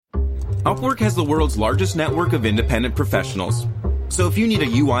Upwork has the world's largest network of independent professionals. So if you need a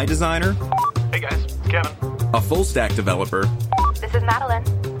UI designer... Hey guys, Kevin. A full-stack developer... This is Madeline.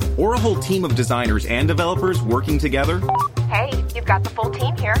 Or a whole team of designers and developers working together... Hey, you've got the full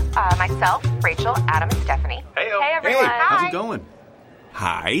team here. Myself, Rachel, Adam, and Stephanie. Hey-o. Hey, everyone. Hey, how's it going?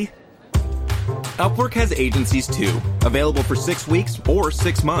 Hi. Upwork has agencies too, available for 6 weeks or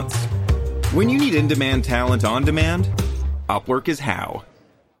 6 months. When you need in-demand talent on demand, Upwork is how.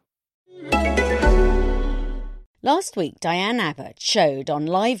 Last week, Diane Abbott showed on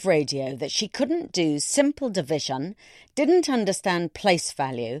live radio that she couldn't do simple division, didn't understand place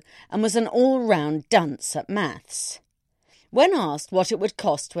value, and was an all-round dunce at maths. When asked what it would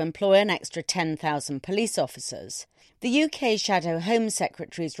cost to employ an extra 10,000 police officers, the UK Shadow Home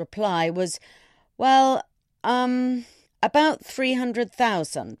Secretary's reply was, well, about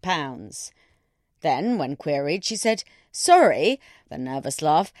 £300,000. Then, when queried, she said, sorry, with a nervous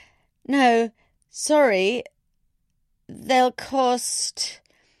laugh, no, sorry, it will cost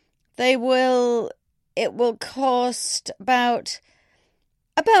about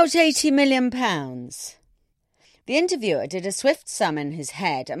 £80 million. The interviewer did a swift sum in his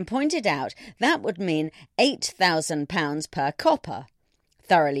head and pointed out that would mean £8,000 per copper.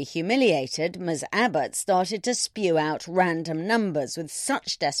 Thoroughly humiliated, Ms. Abbott started to spew out random numbers with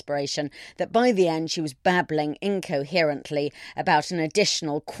such desperation that by the end she was babbling incoherently about an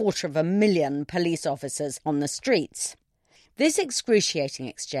additional 250,000 police officers on the streets. This excruciating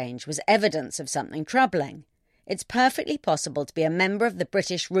exchange was evidence of something troubling. It's perfectly possible to be a member of the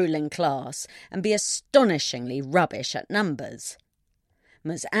British ruling class and be astonishingly rubbish at numbers.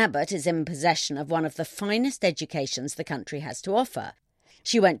 Ms. Abbott is in possession of one of the finest educations the country has to offer.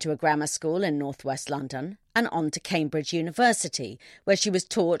 She went to a grammar school in northwest London and on to Cambridge University, where she was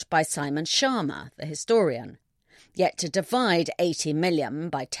taught by Simon Sharma, the historian. Yet to divide 80 million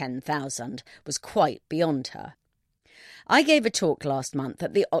by 10,000 was quite beyond her. I gave a talk last month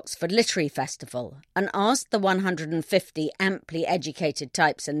at the Oxford Literary Festival and asked the 150 amply educated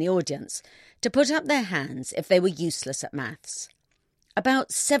types in the audience to put up their hands if they were useless at maths.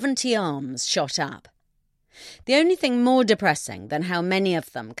 About 70 arms shot up. The only thing more depressing than how many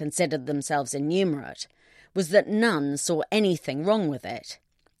of them considered themselves innumerate was that none saw anything wrong with it.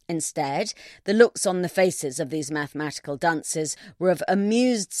 Instead, the looks on the faces of these mathematical dunces were of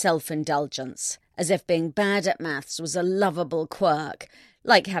amused self-indulgence, as if being bad at maths was a lovable quirk,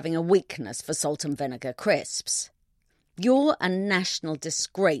 like having a weakness for salt and vinegar crisps. "You're a national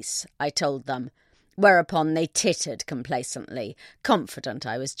disgrace," I told them, whereupon they tittered complacently, confident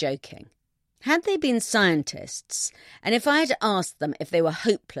I was joking. Had they been scientists, and if I had asked them if they were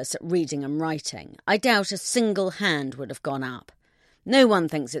hopeless at reading and writing, I doubt a single hand would have gone up. No one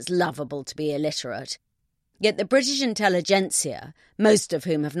thinks it's lovable to be illiterate. Yet the British intelligentsia, most of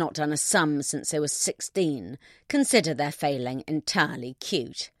whom have not done a sum since they were 16, consider their failing entirely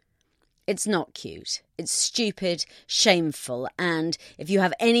cute. It's not cute. It's stupid, shameful, and, if you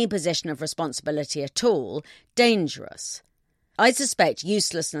have any position of responsibility at all, dangerous. I suspect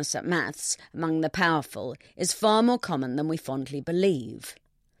uselessness at maths among the powerful is far more common than we fondly believe.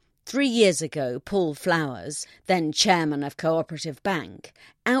 3 years ago, Paul Flowers, then chairman of Cooperative Bank,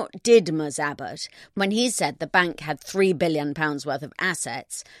 outdid Ms. Abbott when he said the bank had £3 billion worth of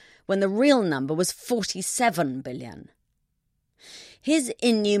assets, when the real number was £47 billion. His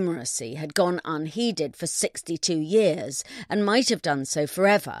innumeracy had gone unheeded for 62 years and might have done so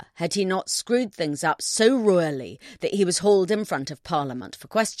forever had he not screwed things up so royally that he was hauled in front of Parliament for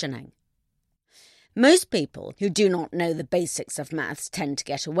questioning. Most people who do not know the basics of maths tend to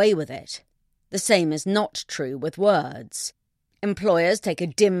get away with it. The same is not true with words. Employers take a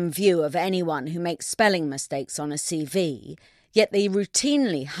dim view of anyone who makes spelling mistakes on a CV, yet they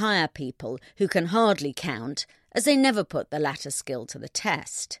routinely hire people who can hardly count, as they never put the latter skill to the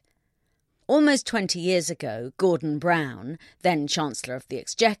test. Almost 20 years ago, Gordon Brown, then Chancellor of the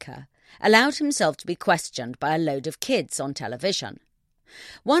Exchequer, allowed himself to be questioned by a load of kids on television.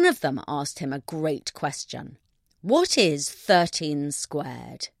 One of them asked him a great question. What is 13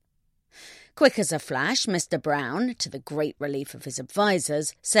 squared? Quick as a flash, Mr. Brown, to the great relief of his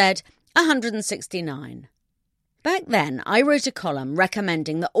advisers, said 169. Back then, I wrote a column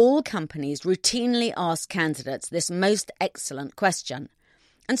recommending that all companies routinely ask candidates this most excellent question,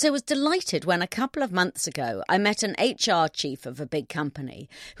 and so was delighted when a couple of months ago I met an HR chief of a big company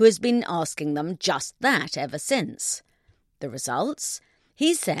who has been asking them just that ever since. The results?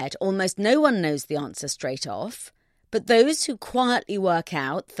 He said almost no one knows the answer straight off, but those who quietly work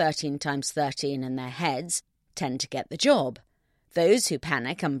out 13 times 13 in their heads tend to get the job. Those who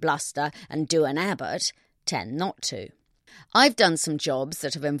panic and bluster and do an Abbott tend not to. I've done some jobs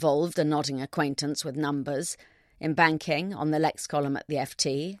that have involved a nodding acquaintance with numbers, in banking, on the Lex column at the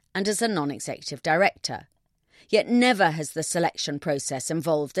FT, and as a non-executive director. Yet never has the selection process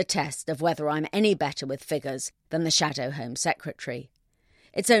involved a test of whether I'm any better with figures than the Shadow Home Secretary.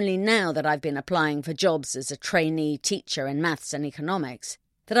 It's only now that I've been applying for jobs as a trainee teacher in maths and economics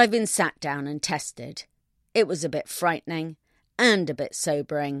that I've been sat down and tested. It was a bit frightening and a bit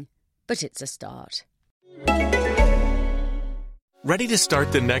sobering, but it's a start. Ready to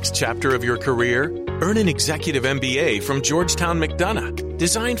start the next chapter of your career? Earn an executive MBA from Georgetown McDonough,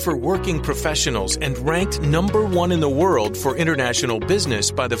 designed for working professionals and ranked #1 in the world for international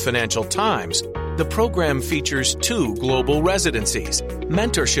business by the Financial Times. The program features 2 global residencies,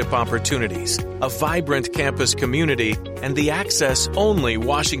 mentorship opportunities, a vibrant campus community, and the access only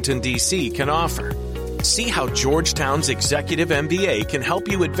Washington, D.C. can offer. See how Georgetown's Executive MBA can help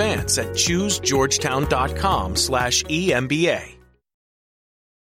you advance at choosegeorgetown.com/EMBA.